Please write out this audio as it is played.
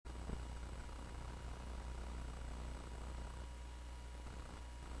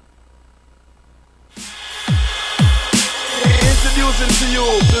Introducing to you,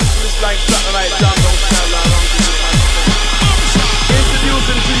 this is like satellite jam, don't tell around to the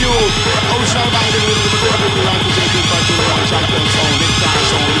Introducing to you, Ocean Banging with the Devil Rank to the 251 champion sound, big time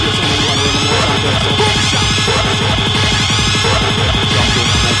sound, we get some new one, we're more champion sound. Boom shot!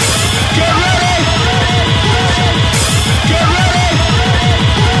 Get ready! Get ready!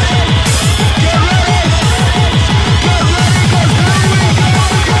 Get ready! Get ready, cause here we go!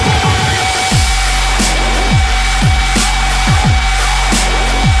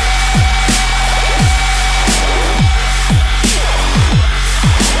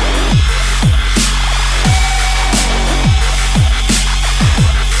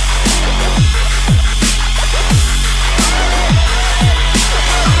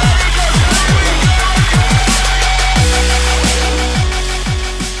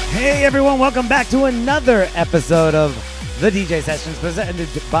 Hey everyone, welcome back to another episode of the DJ Sessions presented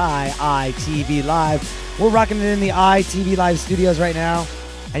by ITV Live. We're rocking it in the ITV Live studios right now.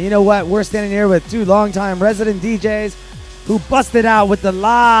 And you know what? We're standing here with two longtime resident DJs who busted out with the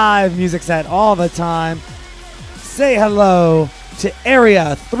live music set all the time. Say hello to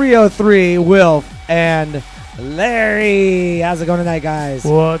Area 303, Wilf and Larry. How's it going tonight, guys?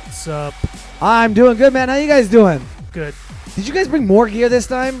 What's up? I'm doing good, man. How you guys doing? Good. Did you guys bring more gear this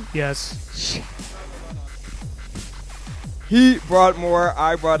time? Yes. He brought more,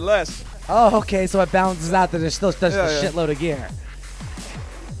 I brought less. Oh, okay, so it balances out that there's still just a shitload of gear.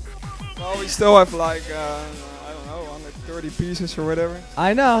 Well, we still have like, I don't know, 130 pieces or whatever.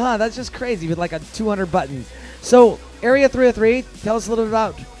 I know, huh? That's just crazy with like a 200 buttons. So, Area 303, tell us a little bit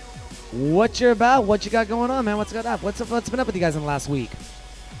about what you're about, what you got going on, man. What's been up with you guys in the last week?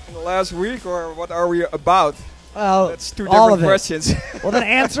 In the last week, or what are we about? Well, that's two all different questions. Well, then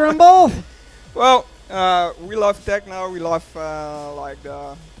answer them both. Well, we love techno. We love like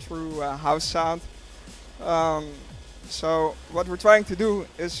the true house sound. So what we're trying to do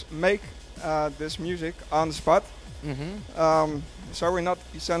is make this music on the spot. Mm-hmm. So we're not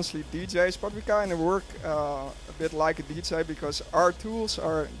essentially DJs, but we kind of work a bit like a DJ because our tools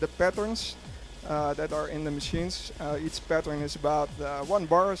are the patterns that are in the machines. Each pattern is about 1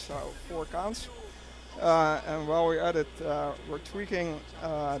 bar, so 4 counts. And while we're at it, we're tweaking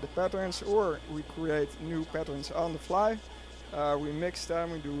the patterns, or we create new patterns on the fly. We mix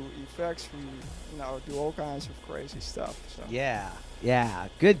them, we do effects, we do all kinds of crazy stuff. So. Yeah,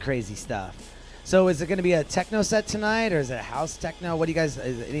 good crazy stuff. So is it going to be a techno set tonight, or is it house techno? What do you guys,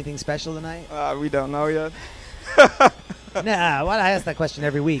 is it anything special tonight? We don't know yet. Nah, why do I ask that question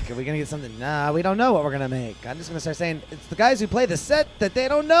every week? Are we going to get something? Nah, we don't know what we're going to make. I'm just going to start saying it's the guys who play the set that they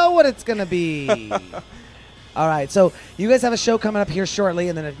don't know what it's going to be. All right, so you guys have a show coming up here shortly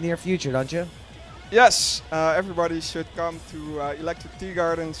in the near future, don't you? Yes, everybody should come to Electric Tea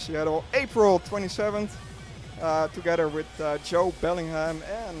Garden, Seattle, April 27th, together with Joe Bellingham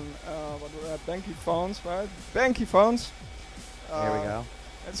and Banky Phones, right? Banky Phones. There we go.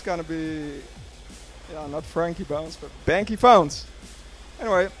 It's going to be... Yeah, not Frankie Bones, but Banky Phones.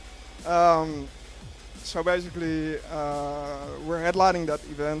 Anyway, so basically we're headlining that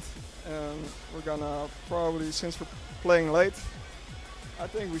event, and we're gonna probably, since we're playing late, I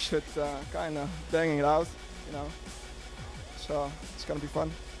think we should kind of bang it out, So it's gonna be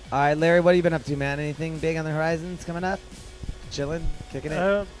fun. All right, Larry, what have you been up to, man? Anything big on the horizons coming up? Chilling, kicking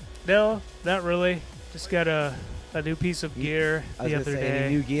it? No, not really. Just got a new piece of gear the other day.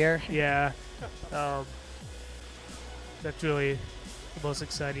 Any new gear? Yeah. That's really the most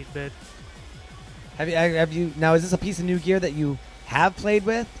exciting bit. Have you now? Is this a piece of new gear that you have played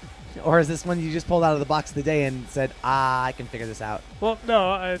with, or is this one you just pulled out of the box today and said, I can figure this out? Well, no,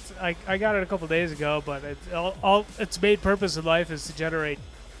 I got it a couple days ago, but all its main purpose in life is to generate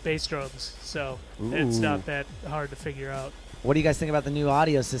bass drums, so it's not that hard to figure out. What do you guys think about the new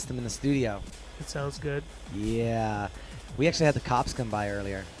audio system in the studio? It sounds good. Yeah, we actually had the cops come by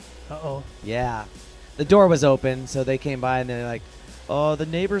earlier. Uh-oh. Yeah. The door was open, so they came by and they're like, oh, the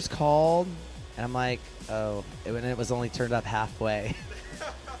neighbors called. And I'm like, oh, and it was only turned up halfway.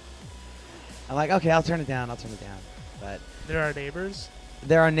 I'm like, okay, I'll turn it down. But there are neighbors?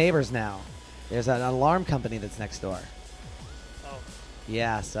 There are neighbors now. There's an alarm company that's next door. Oh.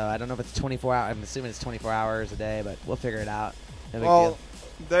 Yeah, so I don't know if it's 24 hours. I'm assuming it's 24 hours a day, but we'll figure it out. No big Well, deal.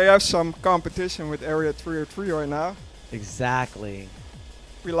 they have some competition with Area 303 right now. Exactly.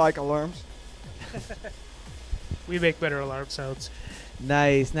 We like alarms. We make better alarm sounds.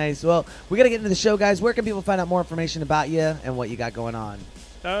 Nice. Well, we got to get into the show, guys. Where can people find out more information about you and what you got going on?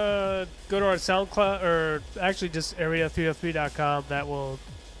 Go to our SoundCloud, or actually just area303.com. That will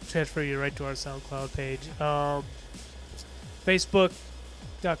transfer you right to our SoundCloud page.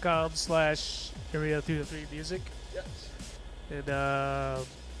 Facebook.com/area303music. Yes. And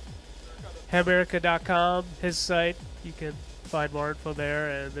Hamerica.com, his site. You can find more info there,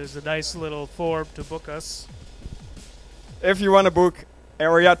 and there's a nice little form to book us. If you want to book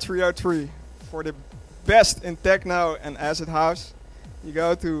Area 303 for the best in techno and acid house, you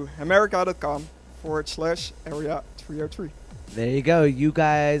go to Hamerica.com/Area 303. There you go. You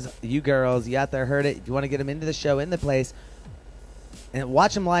guys, you girls, you out there heard it. If you want to get them into the show, in the place, and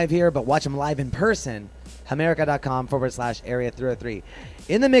watch them live here, but watch them live in person, Hamerica.com/Area 303.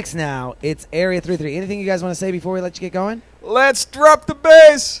 In the mix now, it's Area 303. Anything you guys want to say before we let you get going? Let's drop the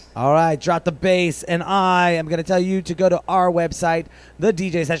bass! All right, drop the bass. And I am going to tell you to go to our website,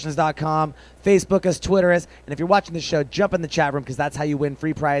 thedjsessions.com, Facebook us, Twitter us. And if you're watching the show, jump in the chat room because that's how you win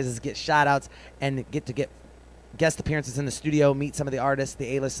free prizes, get shout-outs, and get guest appearances in the studio, meet some of the artists,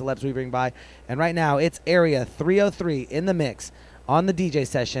 the A-list celebs we bring by. And right now, it's Area 303 in the mix on the DJ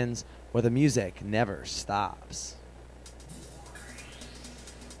Sessions where the music never stops.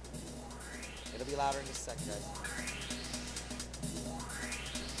 It'll be louder in just a second, guys.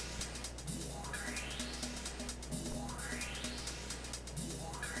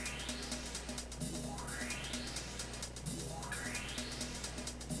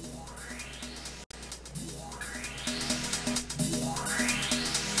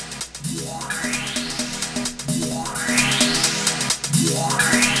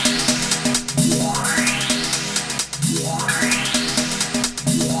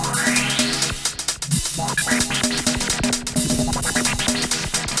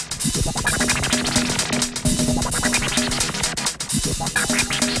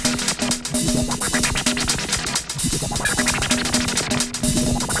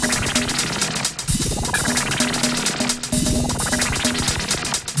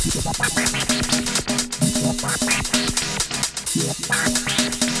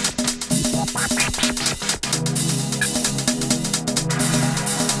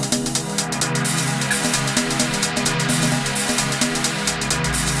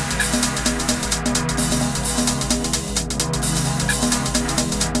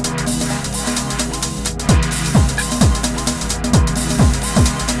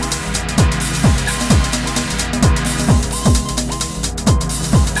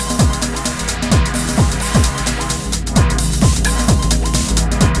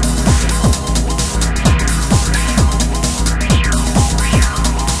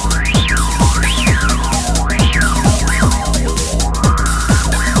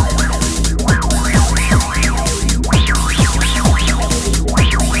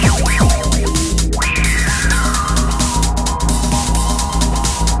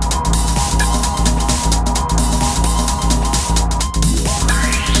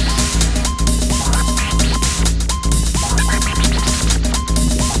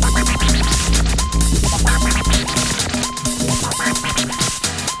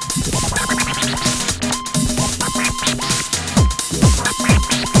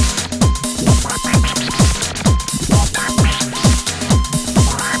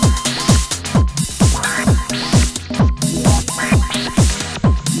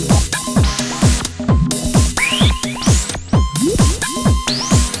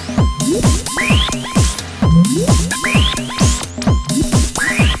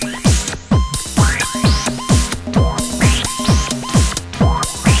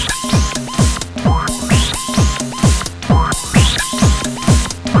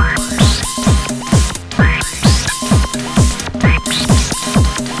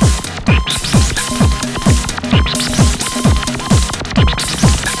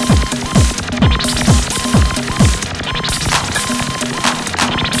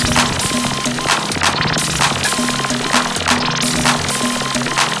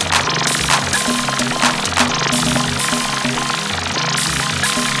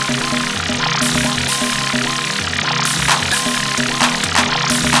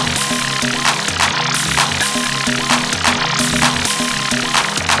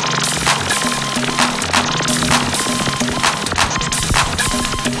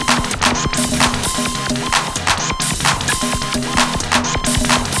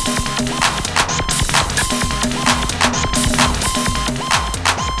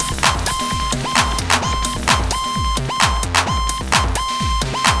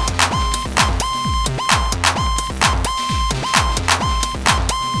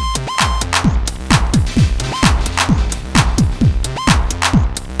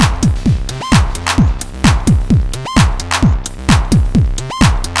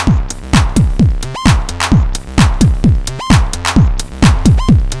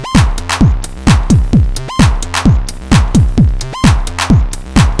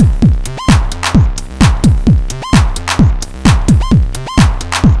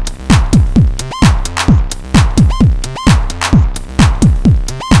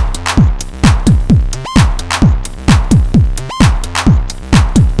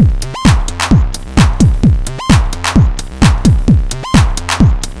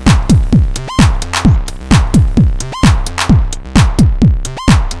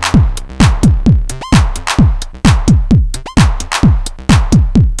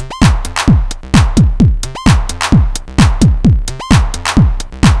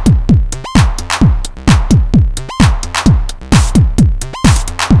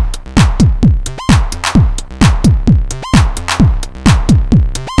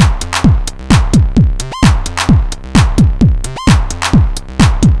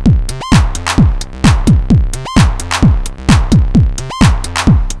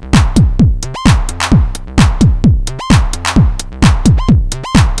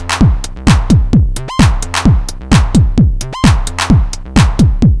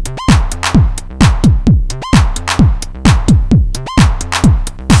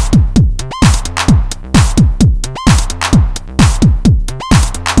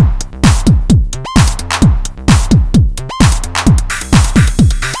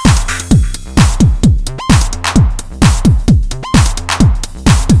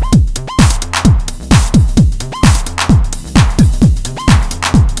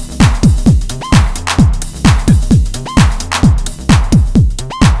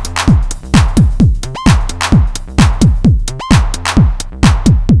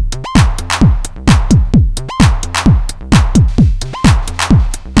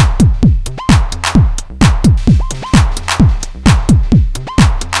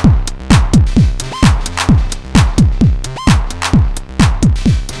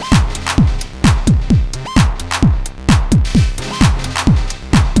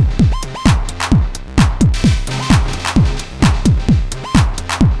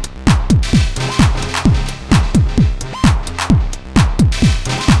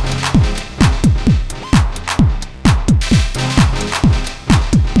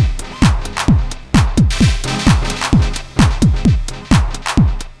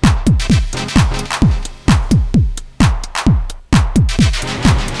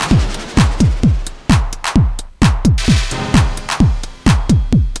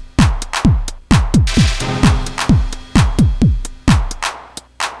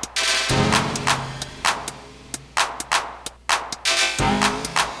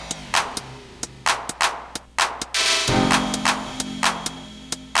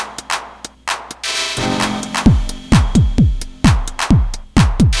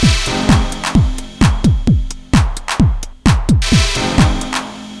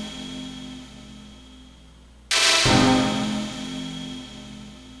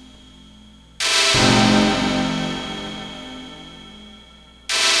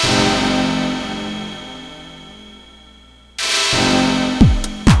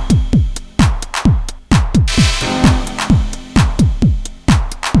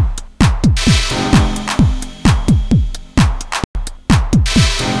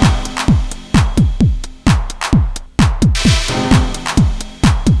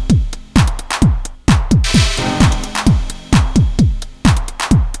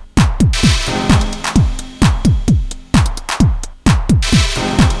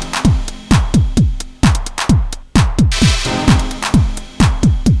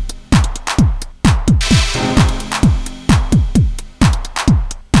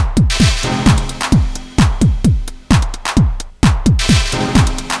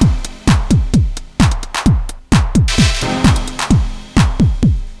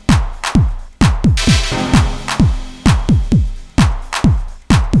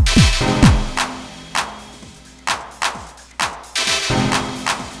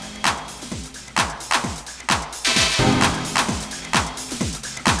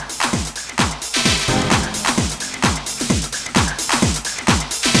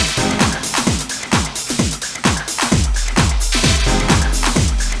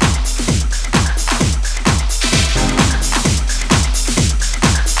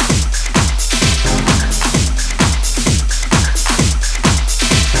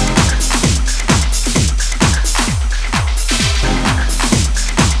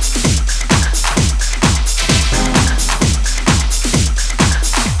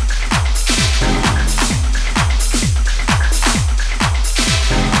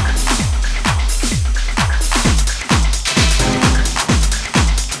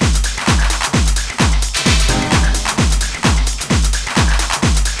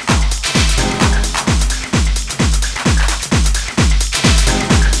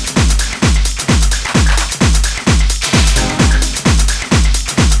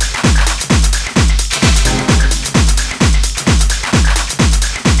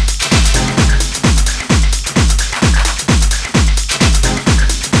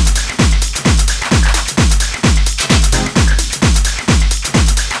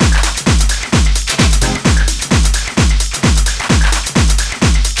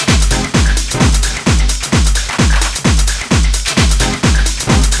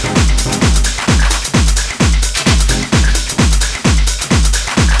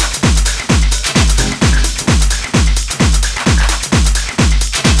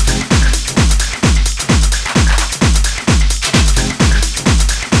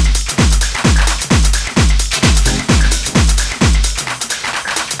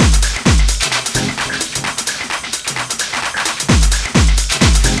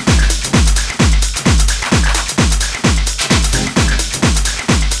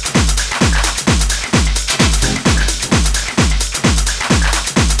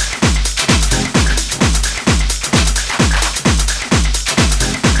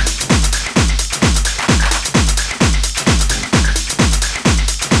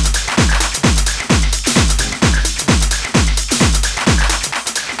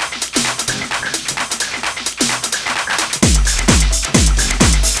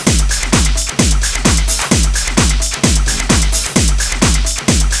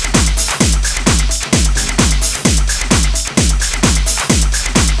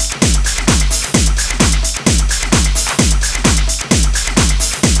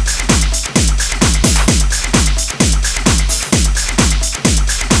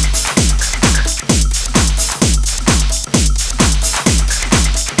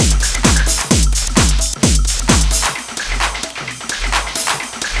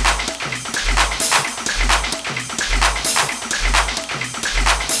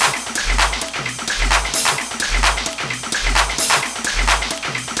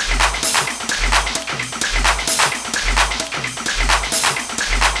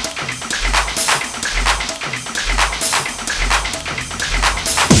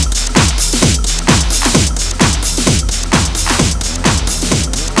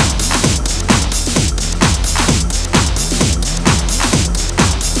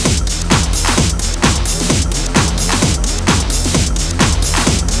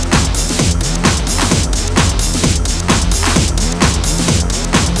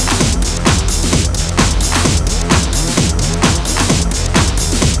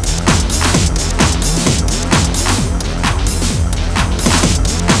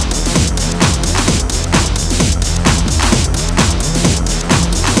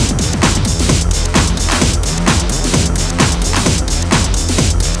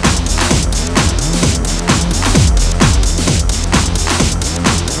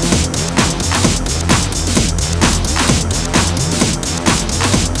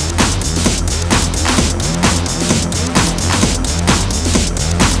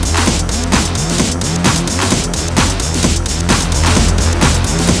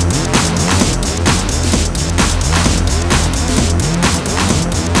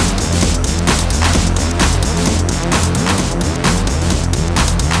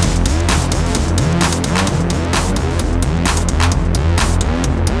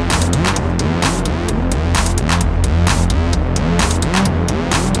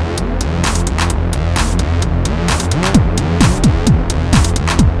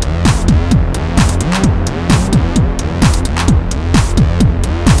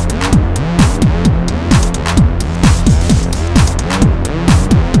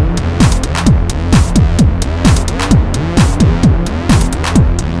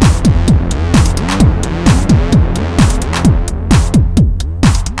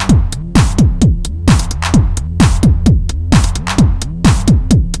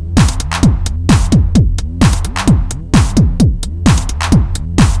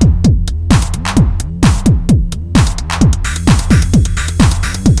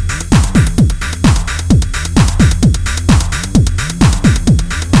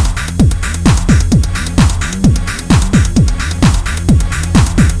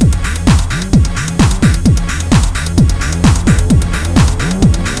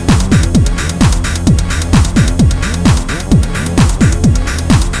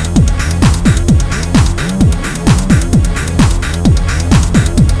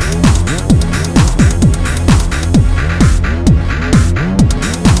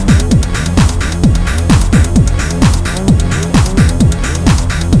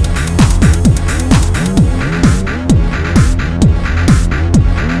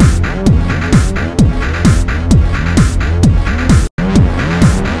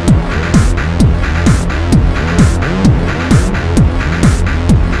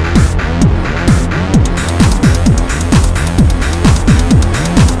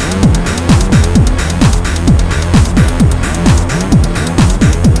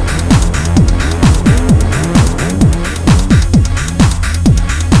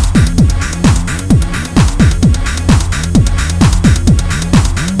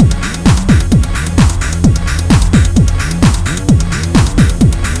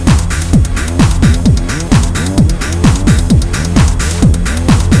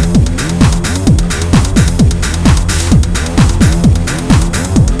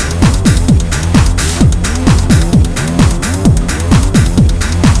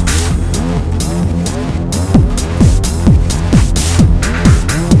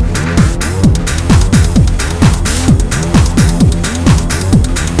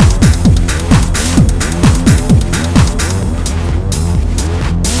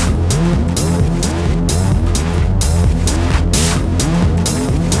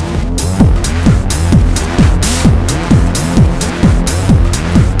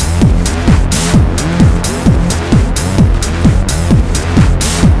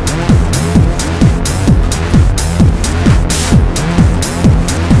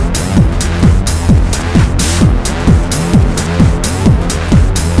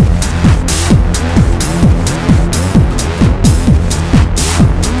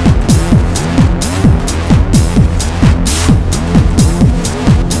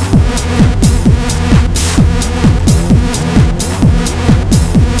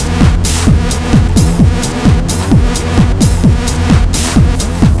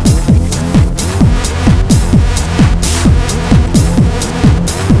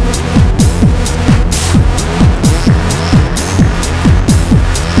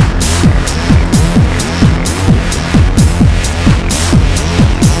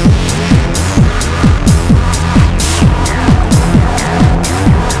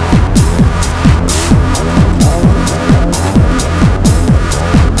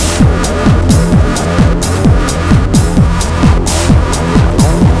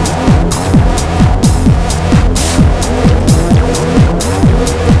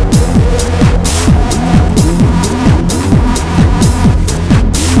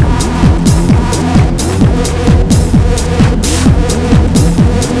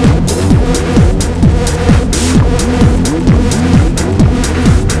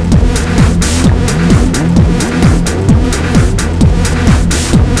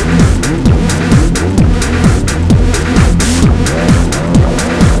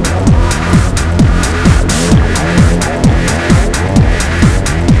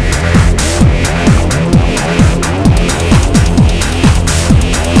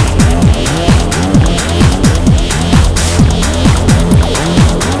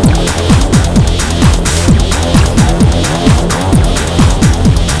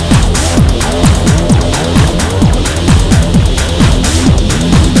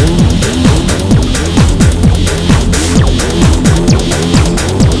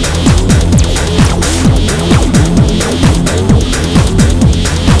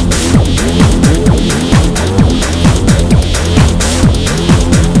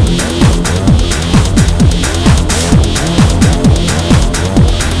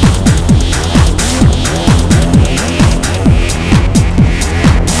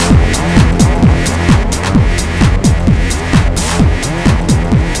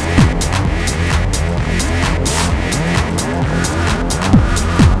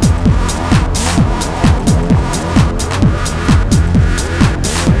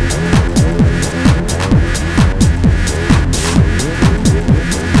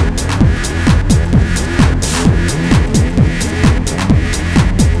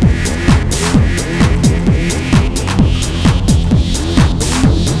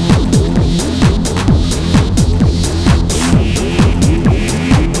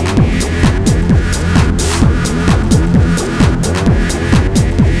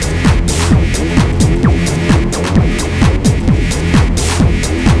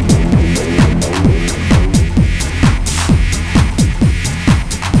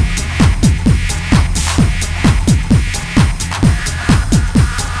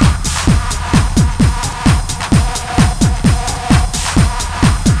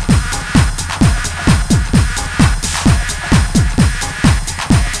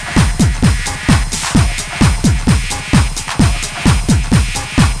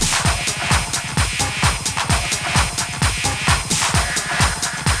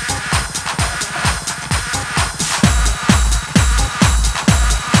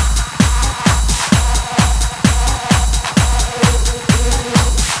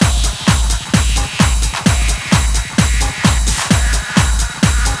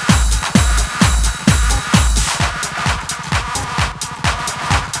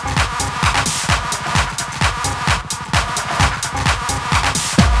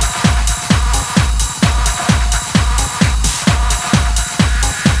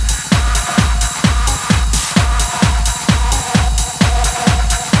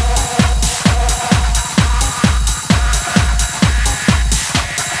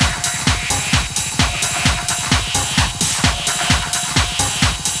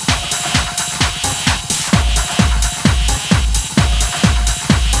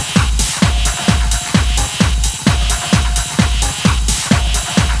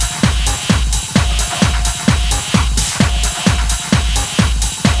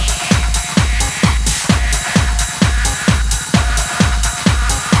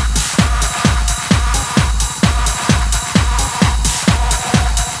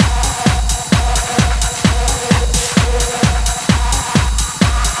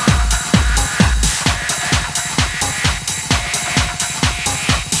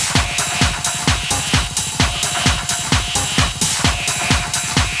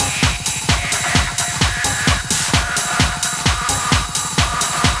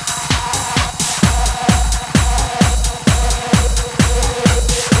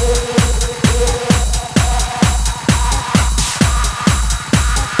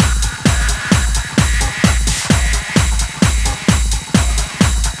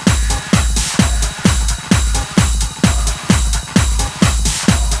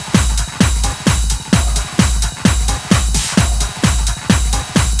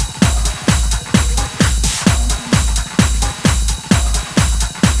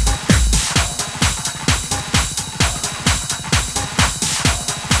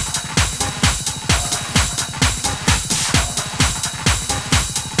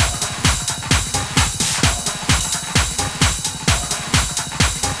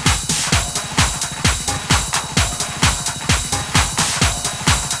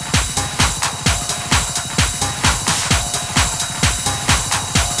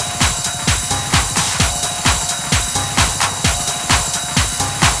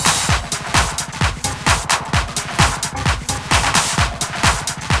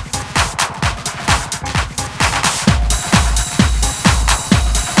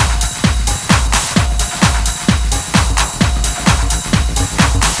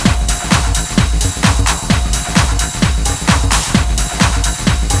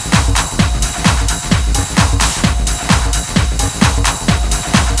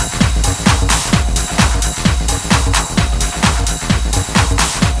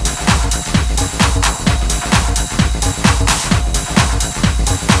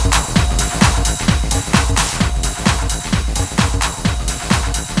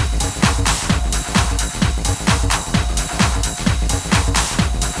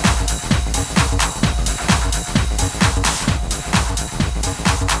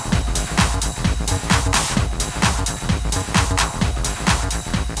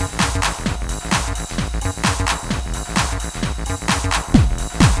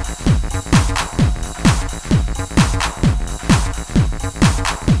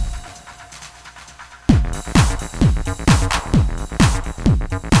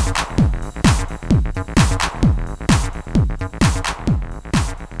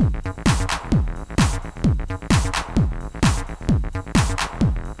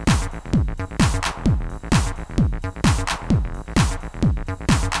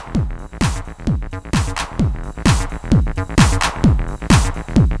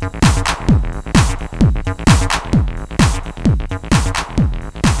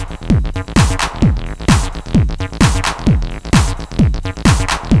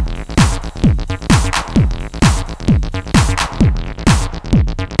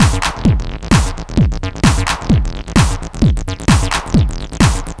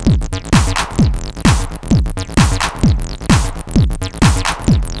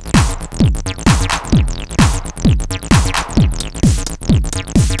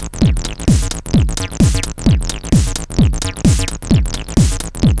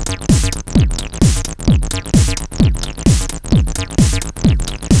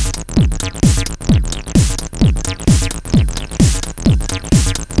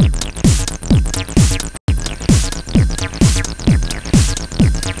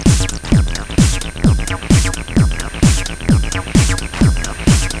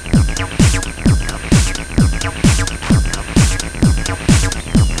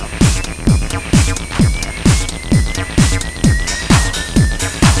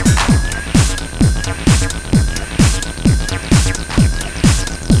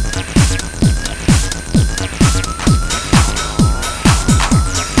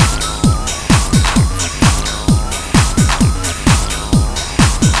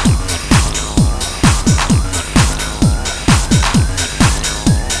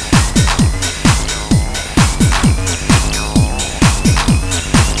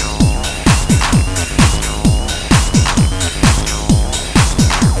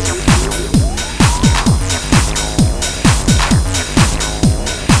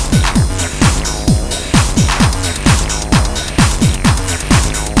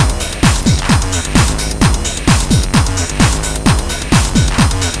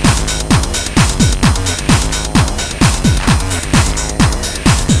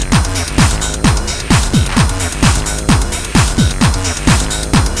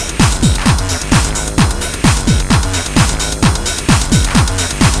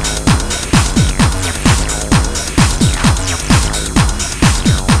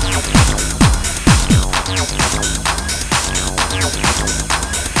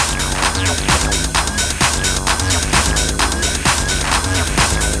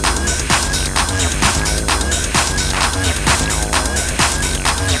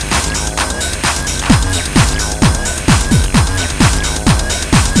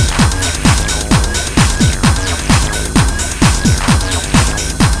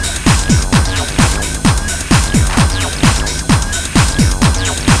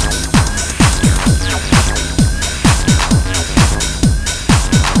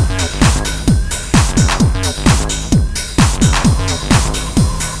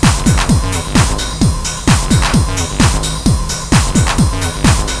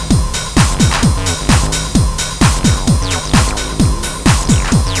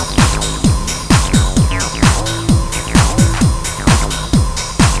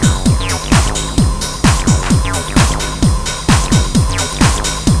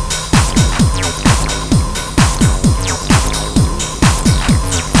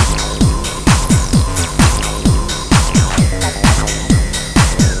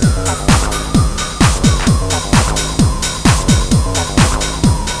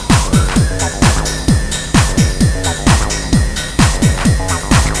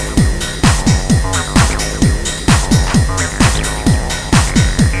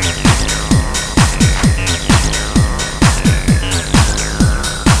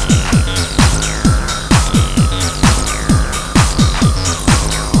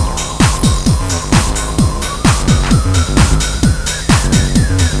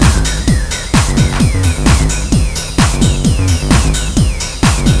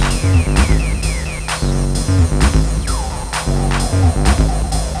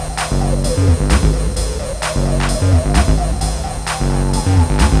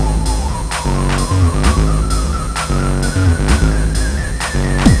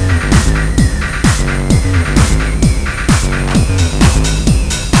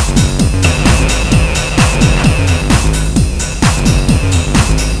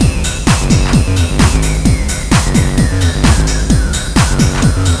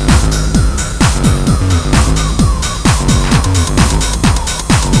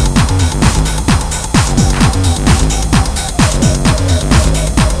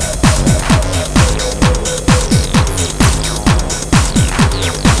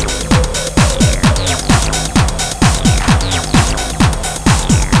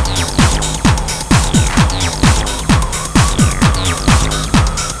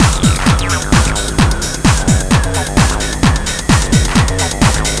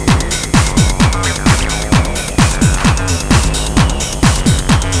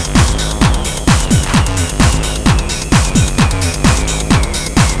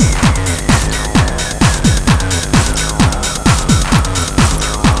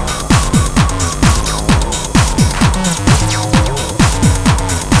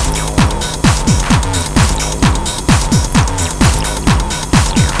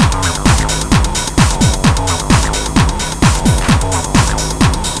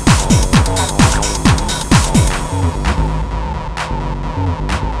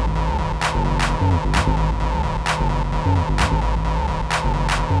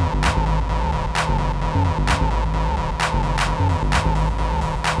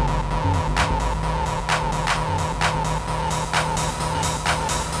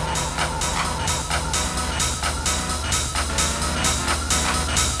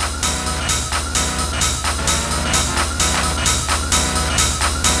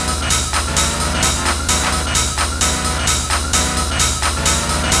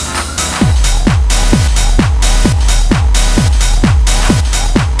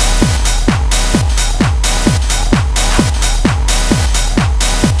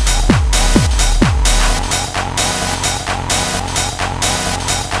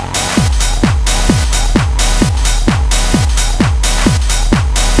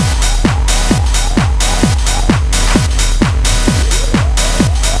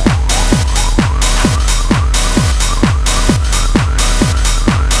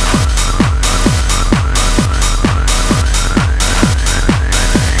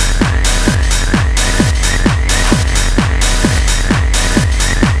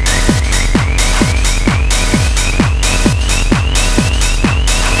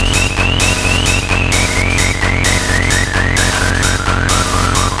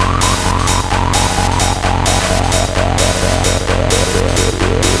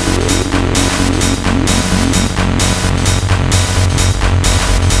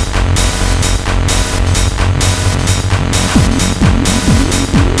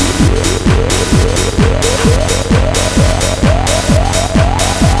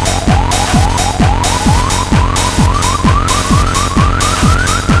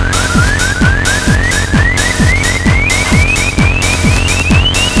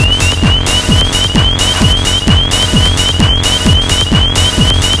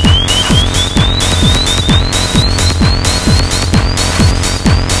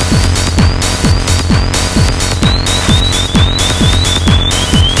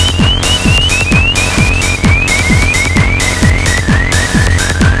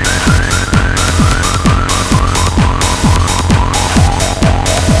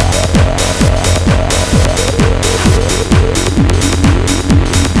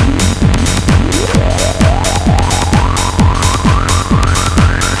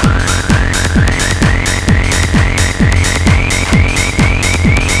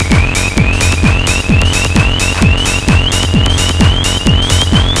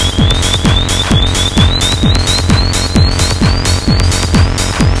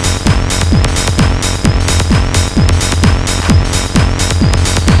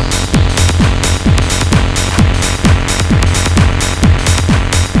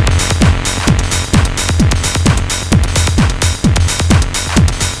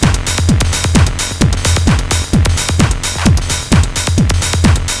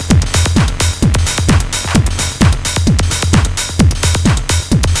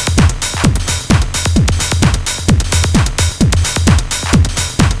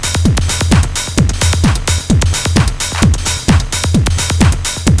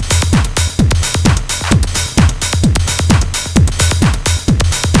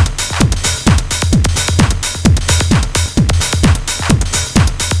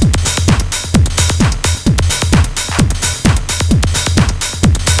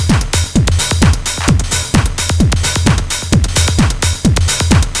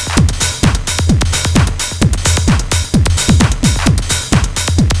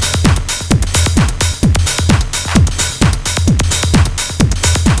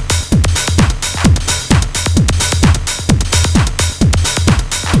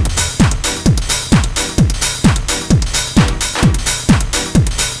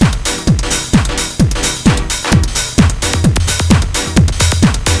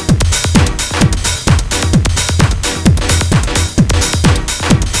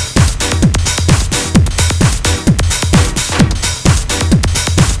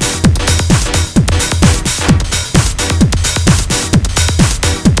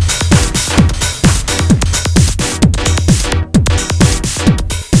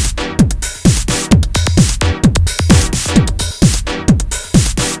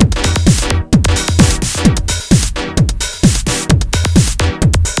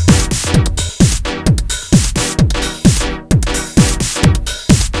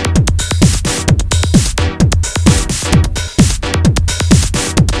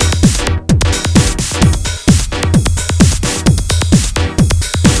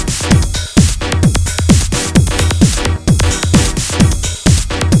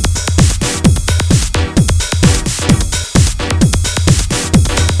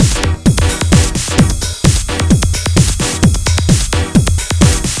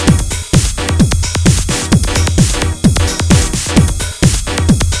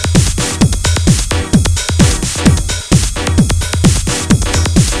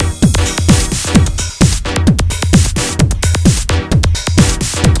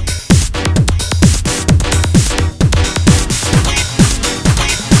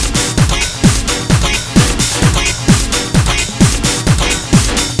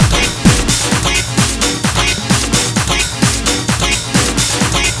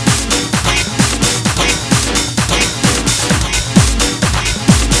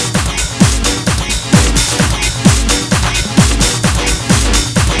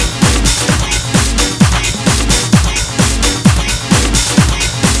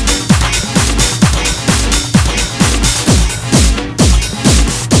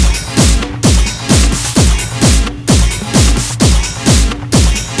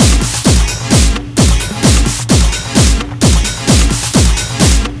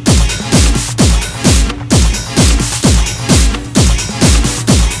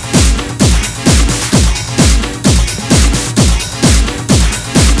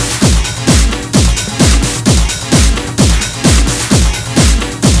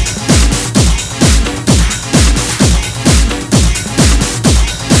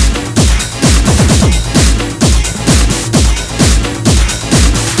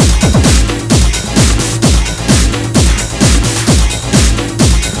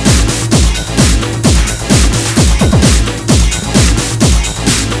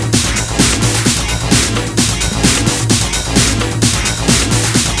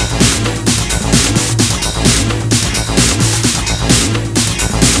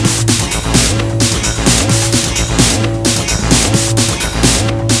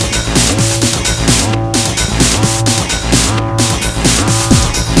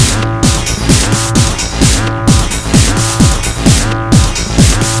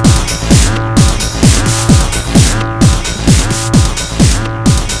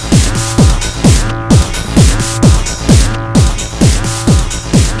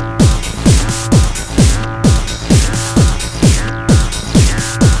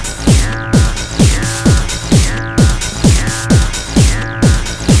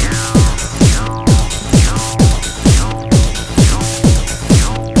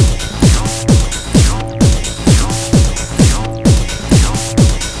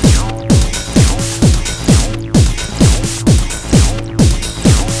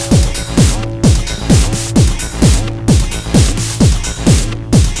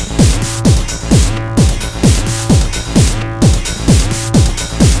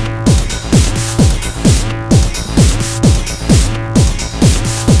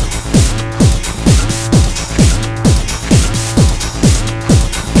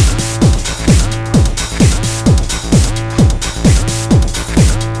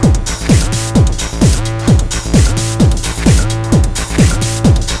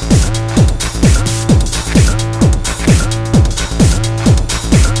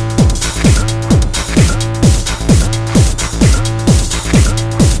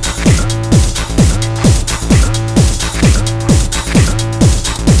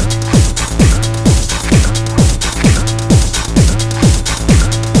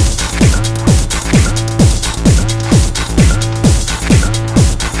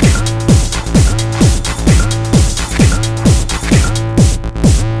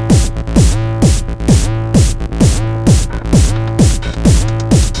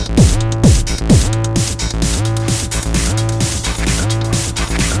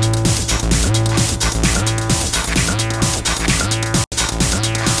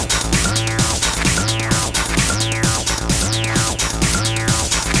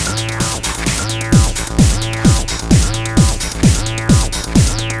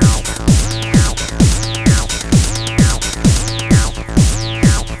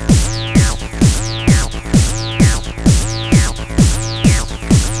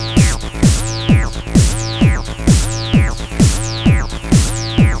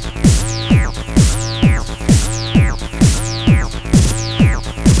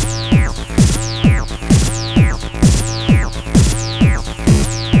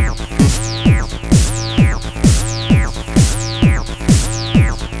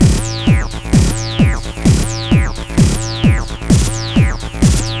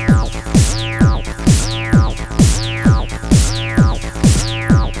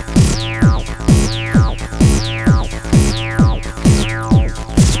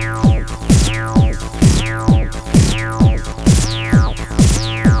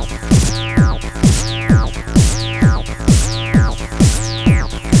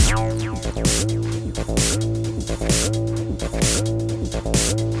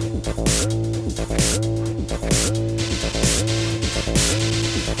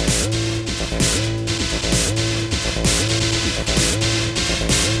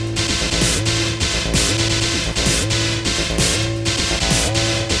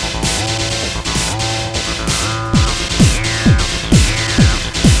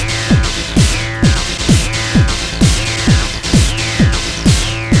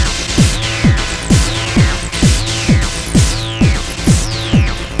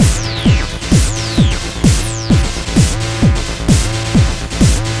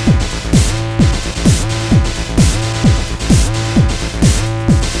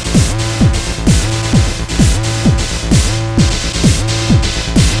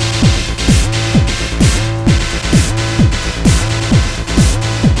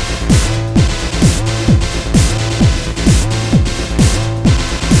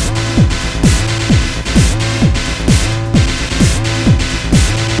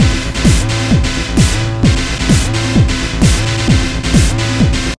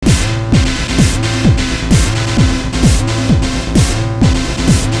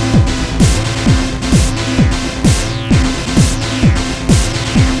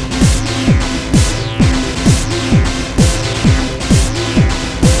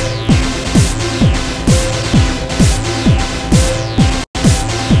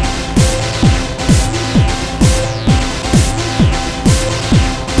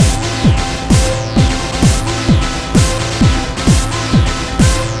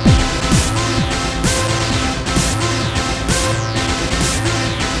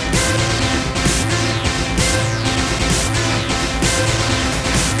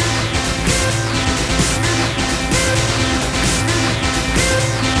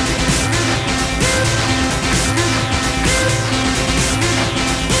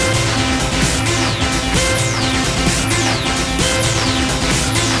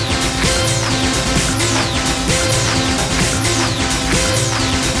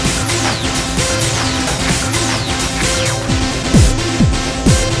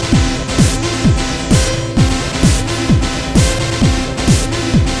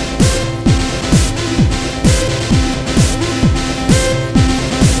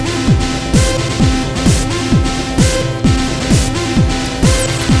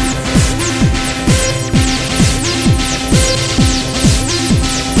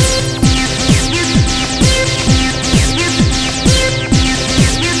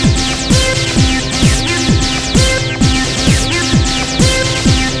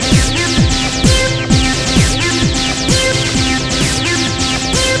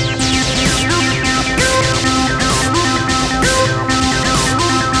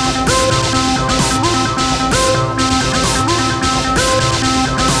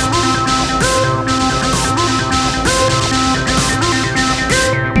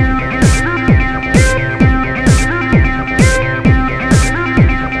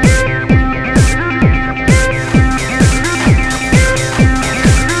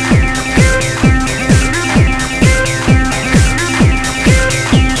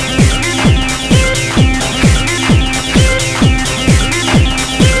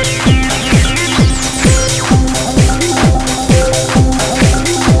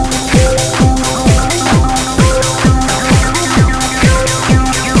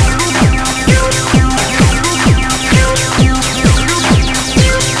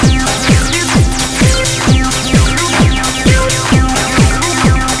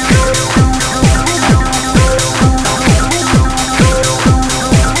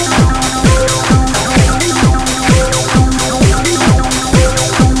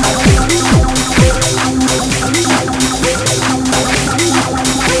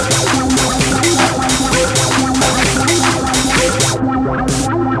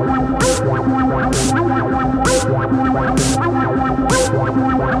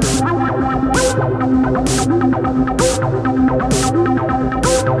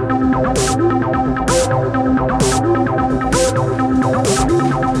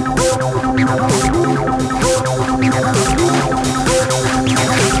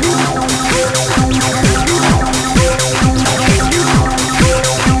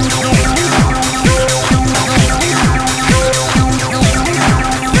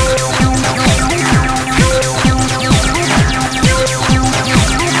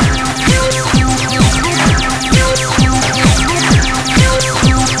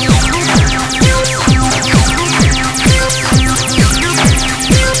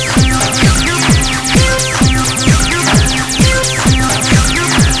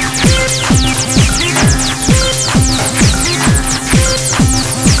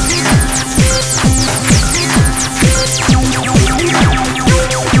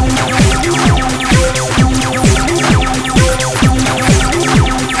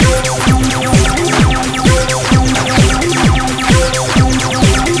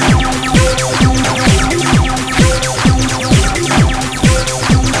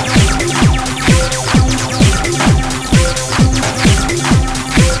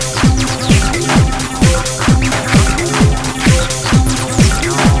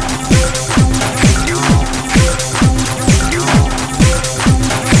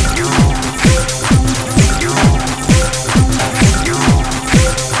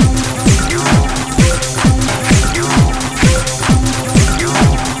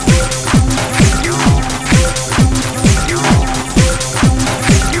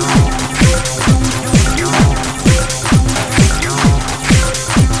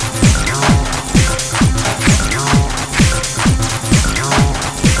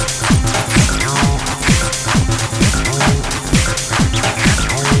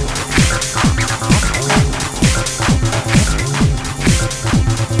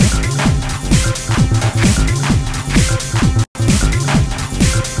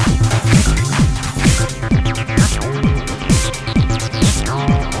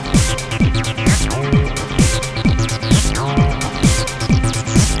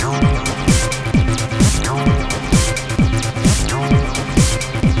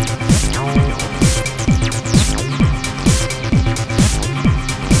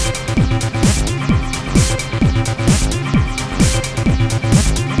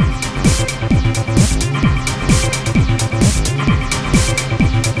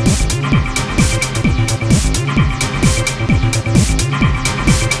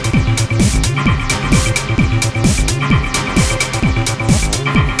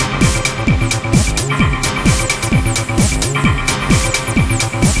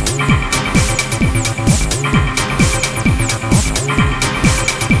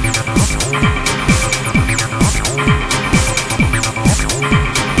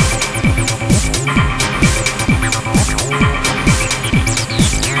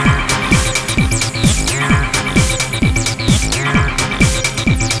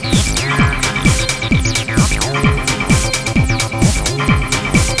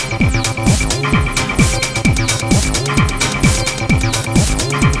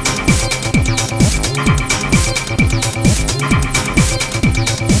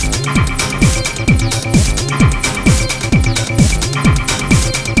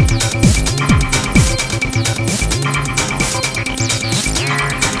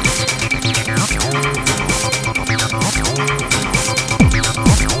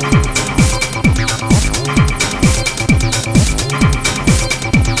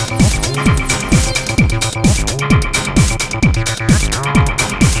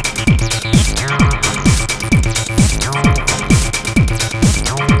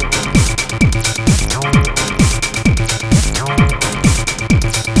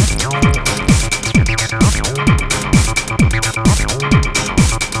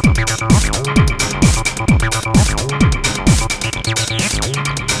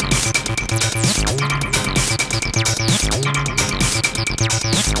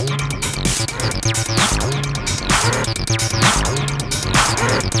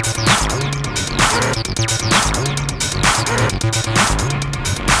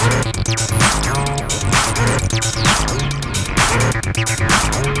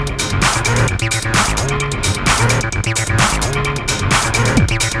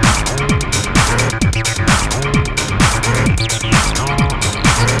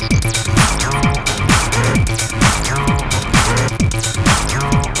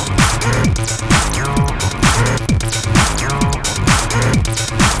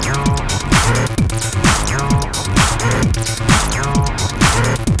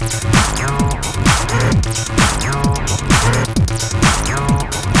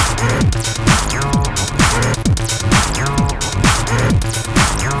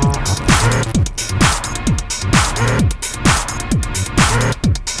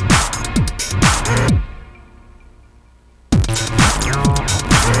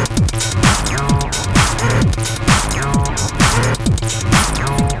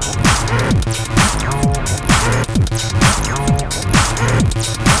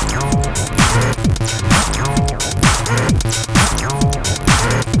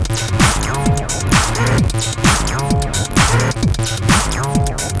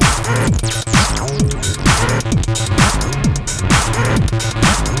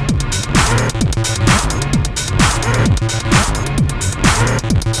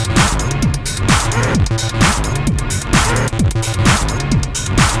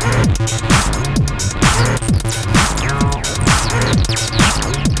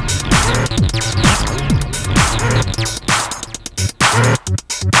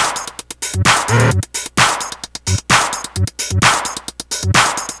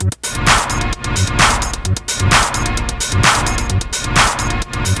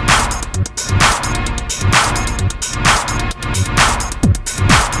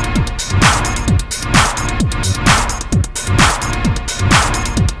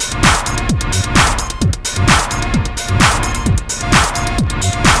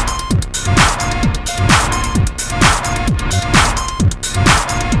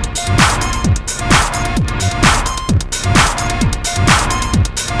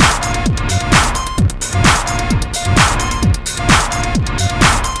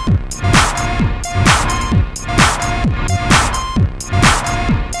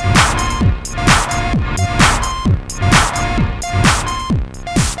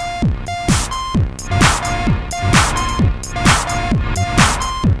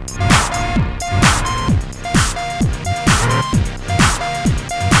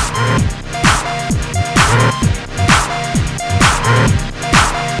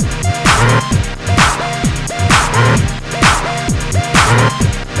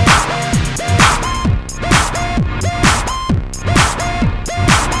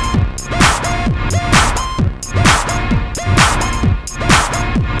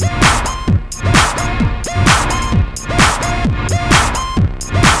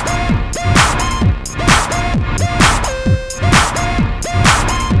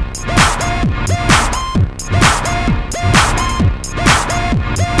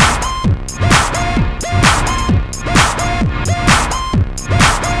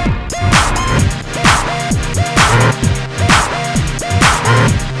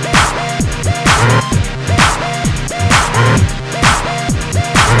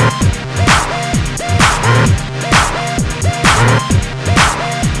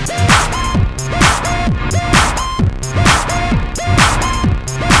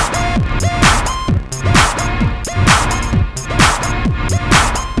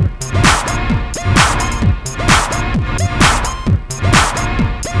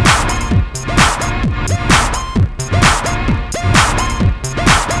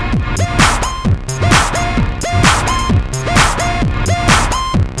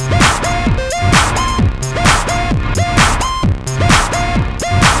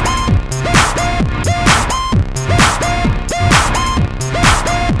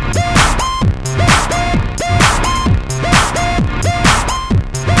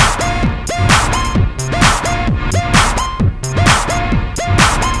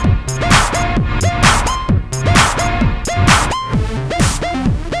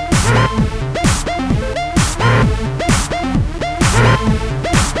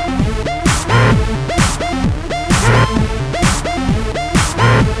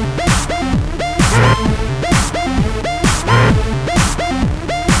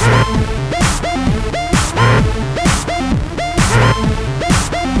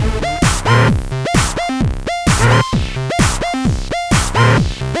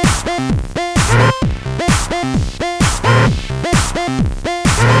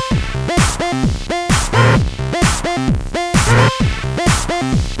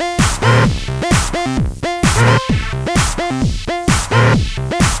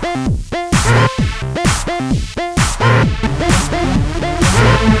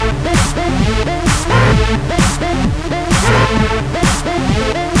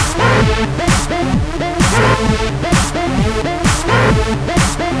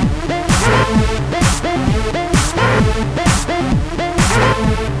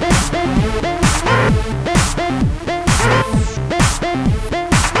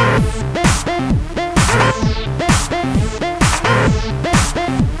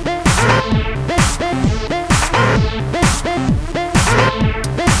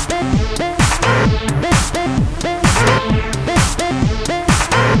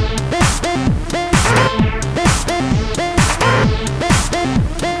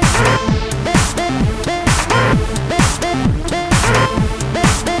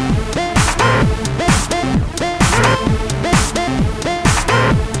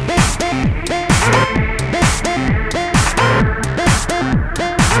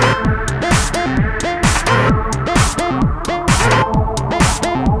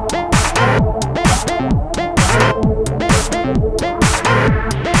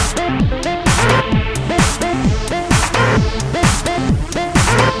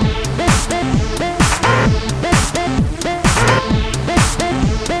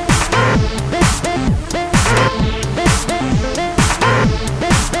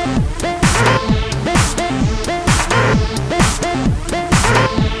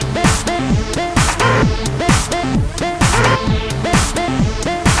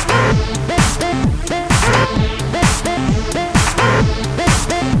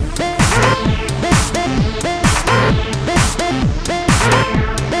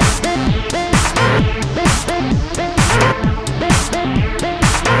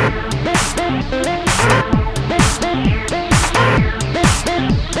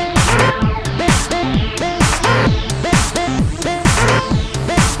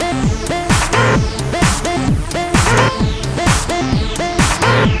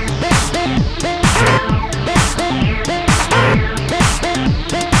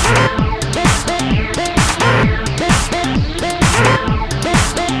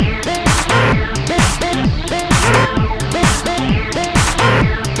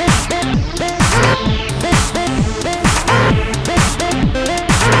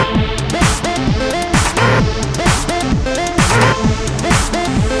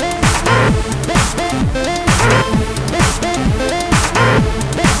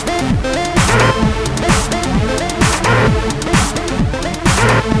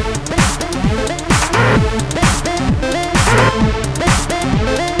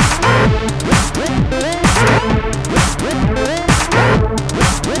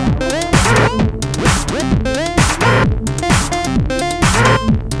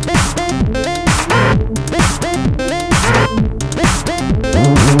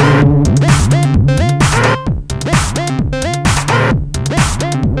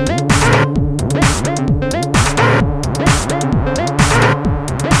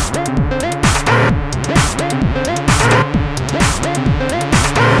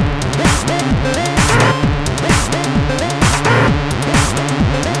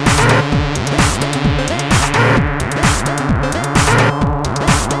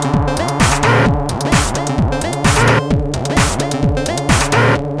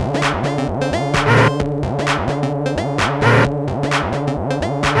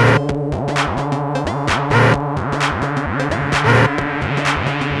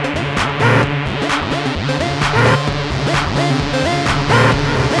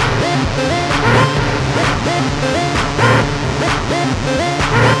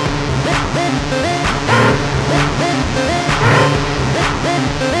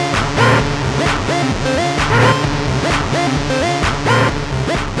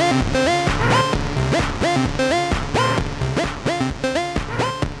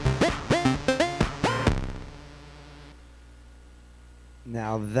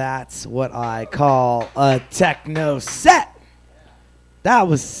 Now that's what I call a techno set. That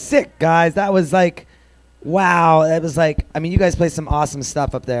was sick, guys. That was like, wow. That was like, I mean, you guys play some awesome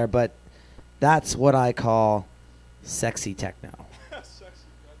stuff up there, but that's what I call sexy techno.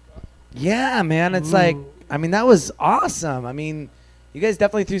 Yeah, man. It's like, I mean, that was awesome. I mean, you guys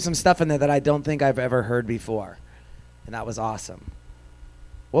definitely threw some stuff in there that I don't think I've ever heard before. And that was awesome.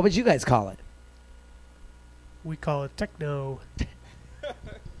 What would you guys call it? We call it techno.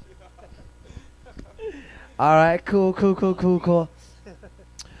 All right, cool.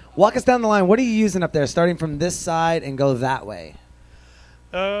 Walk us down the line. What are you using up there, starting from this side and go that way?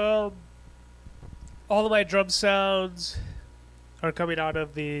 All of my drum sounds are coming out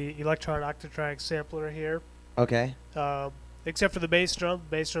of the Electron Octatrack sampler here. Okay. Except for the bass drum.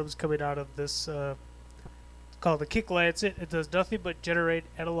 The bass drum is coming out of this called the Kick Lancet. It does nothing but generate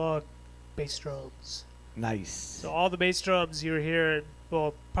analog bass drums. Nice. So all the bass drums you're hearing,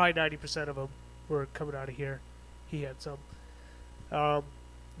 well, probably 90% of them were coming out of here. He had some.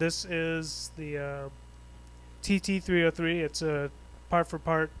 This is the TT303. It's a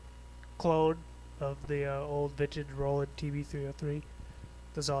part-for-part clone of the old vintage Roland TB303.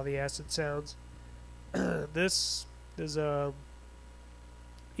 Does all the acid sounds. This is a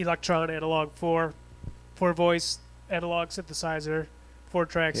Electron Analog 4-voice analog synthesizer,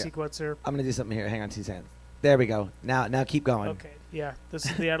 4-track sequencer. I'm gonna do something here. Hang on 2 seconds. There we go. Now keep going. Okay, yeah. This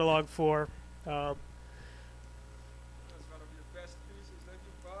is the Analog 4. That's one of your best pieces that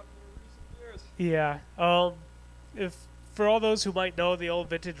you bought in recent years. Yeah. If for all those who might know the old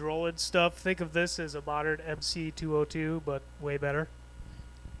vintage Roland stuff, think of this as a modern MC202, but way better.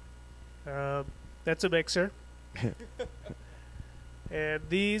 That's a mixer. And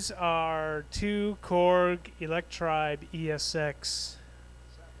these are 2 Korg Electribe ESX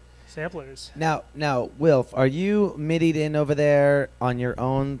samplers. Now, Wilf, are you midied in over there on your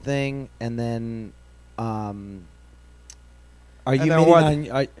own thing, and then, are you midied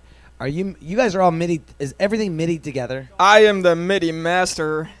on? Are you? You guys are all MIDI. Is everything MIDI together? I am the MIDI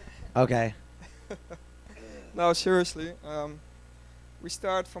master. Okay. No, seriously. We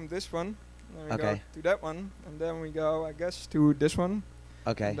start from this one. Then we go to that one, and then we go, I guess, to this one.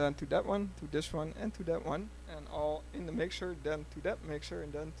 Okay. And then to that one, to this one, and to that one, and all in the mixer. Then to that mixer,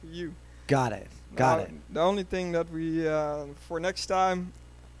 and then to you. Got it. Got it. The only thing that we for next time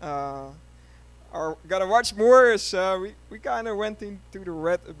are gonna watch more is we kind of went into the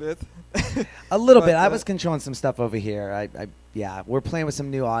red a bit. A little bit. I was controlling some stuff over here. Yeah, we're playing with some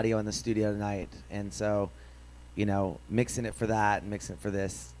new audio in the studio tonight, and so, you know, mixing it for that and mixing it for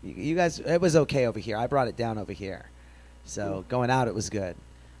this. You guys, it was okay over here. I brought it down over here, so going out it was good.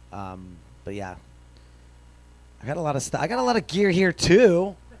 But yeah, I got a lot of stuff. I got a lot of gear here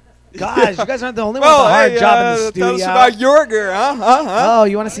too. Gosh, you guys aren't the only one with a hard job in the studio. Tell us about your gear, huh? Oh,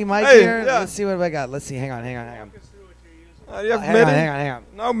 you want to see my gear? Yeah. Let's see what I got. Let's see. Hang on. You have hang MIDI? on.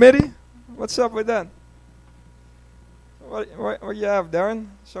 No MIDI? What's up with that? What you have, Darren?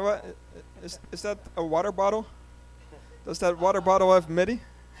 So what, is that a water bottle? Does that water bottle have MIDI?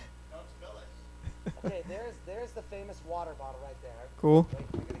 Don't spill it. Okay, there's the famous water bottle right there. Cool.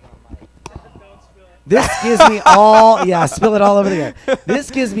 This gives me all, spill it all over the air.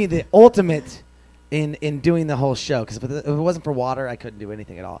 This gives me the ultimate in doing the whole show, because if it wasn't for water, I couldn't do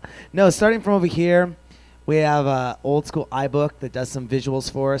anything at all. No, starting from over here, we have an old school iBook that does some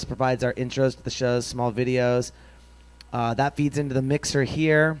visuals for us, provides our intros to the shows, small videos. That feeds into the mixer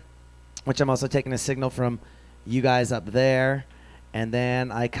here, which I'm also taking a signal from you guys up there. And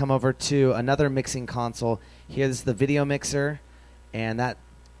then I come over to another mixing console. Here, this is the video mixer, and that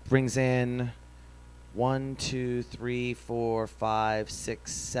brings in 1, 2, 3, 4, 5,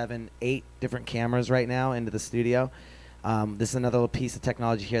 6, 7, 8 different cameras right now into the studio. This is another little piece of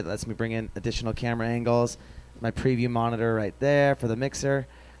technology here that lets me bring in additional camera angles. My preview monitor right there for the mixer.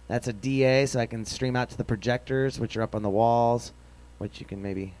 That's a DA, so I can stream out to the projectors, which are up on the walls, which you can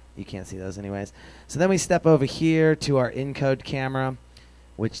you can't see those anyways. So then we step over here to our encode camera,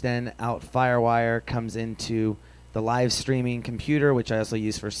 which then out FireWire comes into the live streaming computer, which I also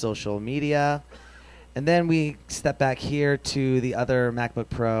use for social media. And then we step back here to the other MacBook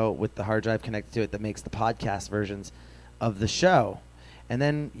Pro with the hard drive connected to it that makes the podcast versions of the show. And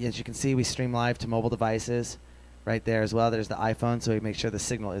then, as you can see, we stream live to mobile devices right there as well. There's the iPhone, so we make sure the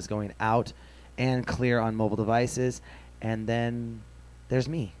signal is going out and clear on mobile devices. And then there's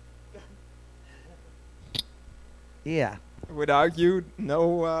me. Yeah. Without you,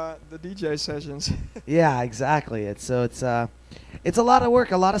 no the DJ sessions. Yeah, exactly. It's a lot of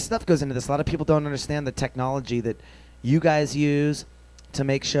work. A lot of stuff goes into this. A lot of people don't understand the technology that you guys use to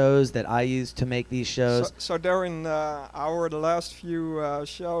make shows, that I use to make these shows. So during the last few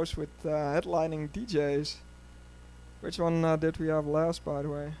shows with headlining DJs, which one did we have last, by the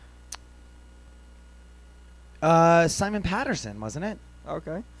way? Simon Patterson, wasn't it?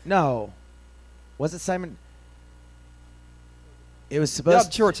 Okay. No. Was it Simon? It was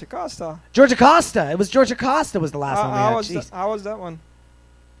supposed to... George Acosta. George Acosta. It was George Acosta was the last one we had. How was that one?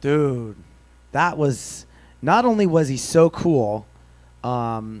 Dude, that was... Not only was he so cool,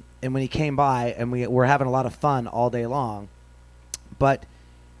 and when he came by, and we were having a lot of fun all day long, but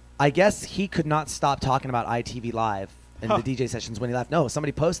I guess he could not stop talking about ITV Live and the DJ sessions when he left. No,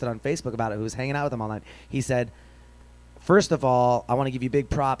 somebody posted on Facebook about it who was hanging out with him all night. He said, first of all, I want to give you big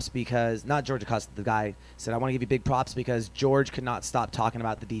props because, not George Acosta, the guy said, I want to give you big props because George could not stop talking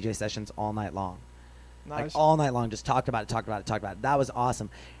about the DJ sessions all night long. Nice. Like all night long, just talked about it. That was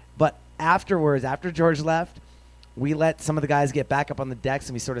awesome. But afterwards, after George left, we let some of the guys get back up on the decks,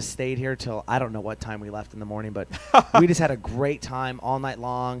 and we sort of stayed here till I don't know what time we left in the morning, but we just had a great time all night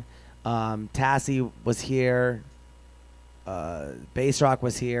long. Tassie was here. Bass Rock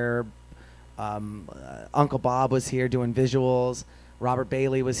was here. Uncle Bob was here doing visuals. Robert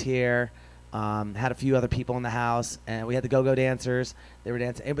Bailey was here. Had a few other people in the house, and we had the go-go dancers. They were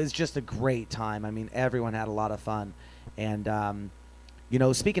dancing. It was just a great time. I mean, everyone had a lot of fun. And, you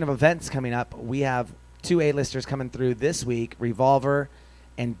know, speaking of events coming up, we have 2 A-listers coming through this week, Revolver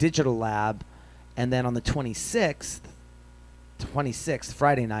and Digital Lab. And then on the 26th,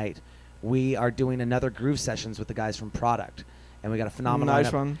 Friday night, we are doing another groove sessions with the guys from Product. And we got a phenomenal nice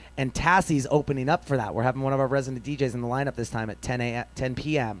lineup. one. And Tassie's opening up for that. We're having one of our resident DJs in the lineup this time at 10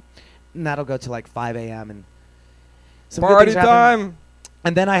 p.m. And that'll go to like 5 a.m. and some good Party things happen. time.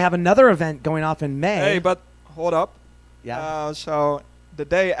 And then I have another event going off in May. Hey, but hold up. Yeah. So the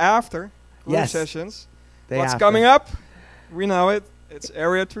day after group Yes. sessions, Day what's after. coming up? We know it. It's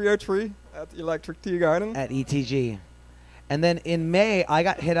Area 303 at Electric Tea Garden. At ETG. And then in May, I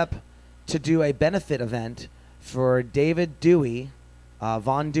got hit up to do a benefit event for David Dewey,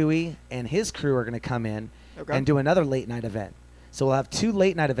 Von Dewey, and his crew are going to come in and do another late night event. So we'll have 2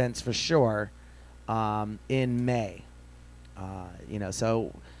 late night events for sure in May. You know,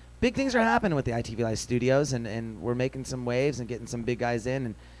 so big things are happening with the ITV Live studios, and we're making some waves and getting some big guys in.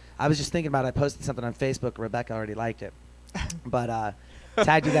 And I was just thinking about it. I posted something on Facebook. Rebecca already liked it, but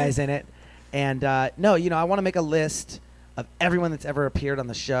tagged you guys in it. And no, you know, I want to make a list of everyone that's ever appeared on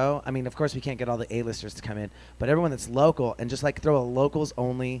the show. I mean, of course, we can't get all the A-listers to come in, but everyone that's local, and just like throw a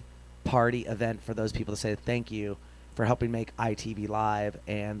locals-only party event for those people to say thank you for helping make ITV Live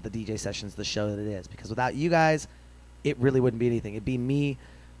and the DJ sessions the show that it is. Because without you guys, it really wouldn't be anything. It'd be me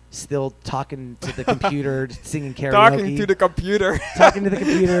still talking to the computer, singing karaoke. Talking to the computer. Talking to the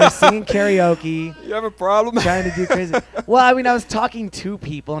computer, singing karaoke. You have a problem? Trying to do crazy. Well, I mean, I was talking to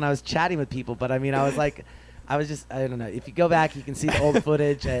people and I was chatting with people, but I mean, I was like, I don't know. If you go back, you can see the old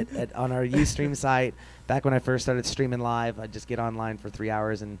footage on our Ustream site. Back when I first started streaming live, I'd just get online for 3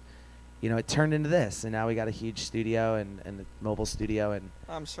 hours, and you know, it turned into this. And now we got a huge studio and a mobile studio, and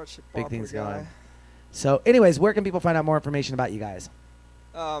I'm such a big popular things guy. going. So, anyways, where can people find out more information about you guys?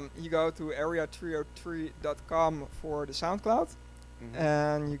 You go to area303.com for the SoundCloud,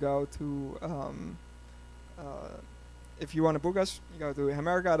 and you go to if you want to book us, you go to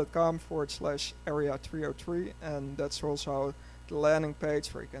america.com/area303, and that's also the landing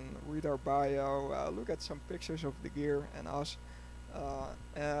page where you can read our bio, look at some pictures of the gear and us,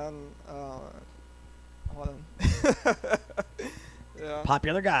 and hold on. Yeah.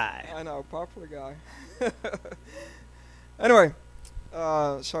 Popular guy. I know, popular guy. Anyway,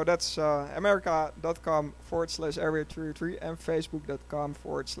 so that's america.com/area303 and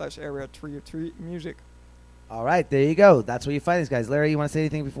facebook.com/area303 music. All right, there you go. That's where you find these guys. Larry, you want to say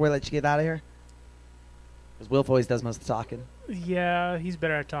anything before we let you get out of here? Because Wilf always does most of the talking. Yeah, he's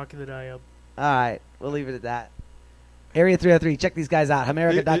better at talking than I am. All right, we'll leave it at that. Area 303, check these guys out.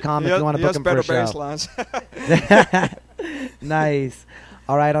 America.com if you want to book them for a show. Nice.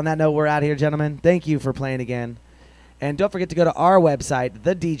 All right, on that note, we're out here, gentlemen. Thank you for playing again. And don't forget to go to our website,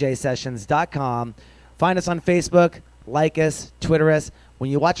 thedjsessions.com. Find us on Facebook, like us, Twitter us. When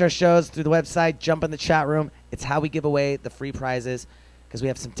you watch our shows through the website, jump in the chat room. It's how we give away the free prizes, because we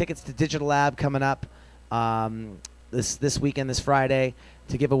have some tickets to Digital Lab coming up this weekend, this Friday,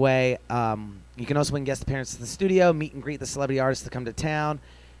 to give away. You can also win guest appearances in the studio, meet and greet the celebrity artists that come to town.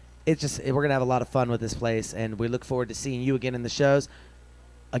 We're going to have a lot of fun with this place, and we look forward to seeing you again in the shows.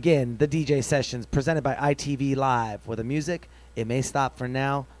 Again, the DJ sessions presented by ITV Live, where the music, it may stop for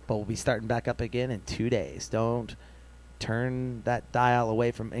now, but we'll be starting back up again in 2 days. Don't turn that dial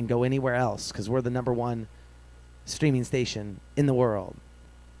away from and go anywhere else, because we're the #1 streaming station in the world.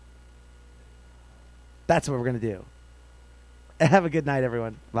 That's what we're going to do. Have a good night,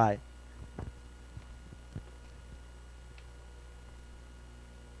 everyone. Bye.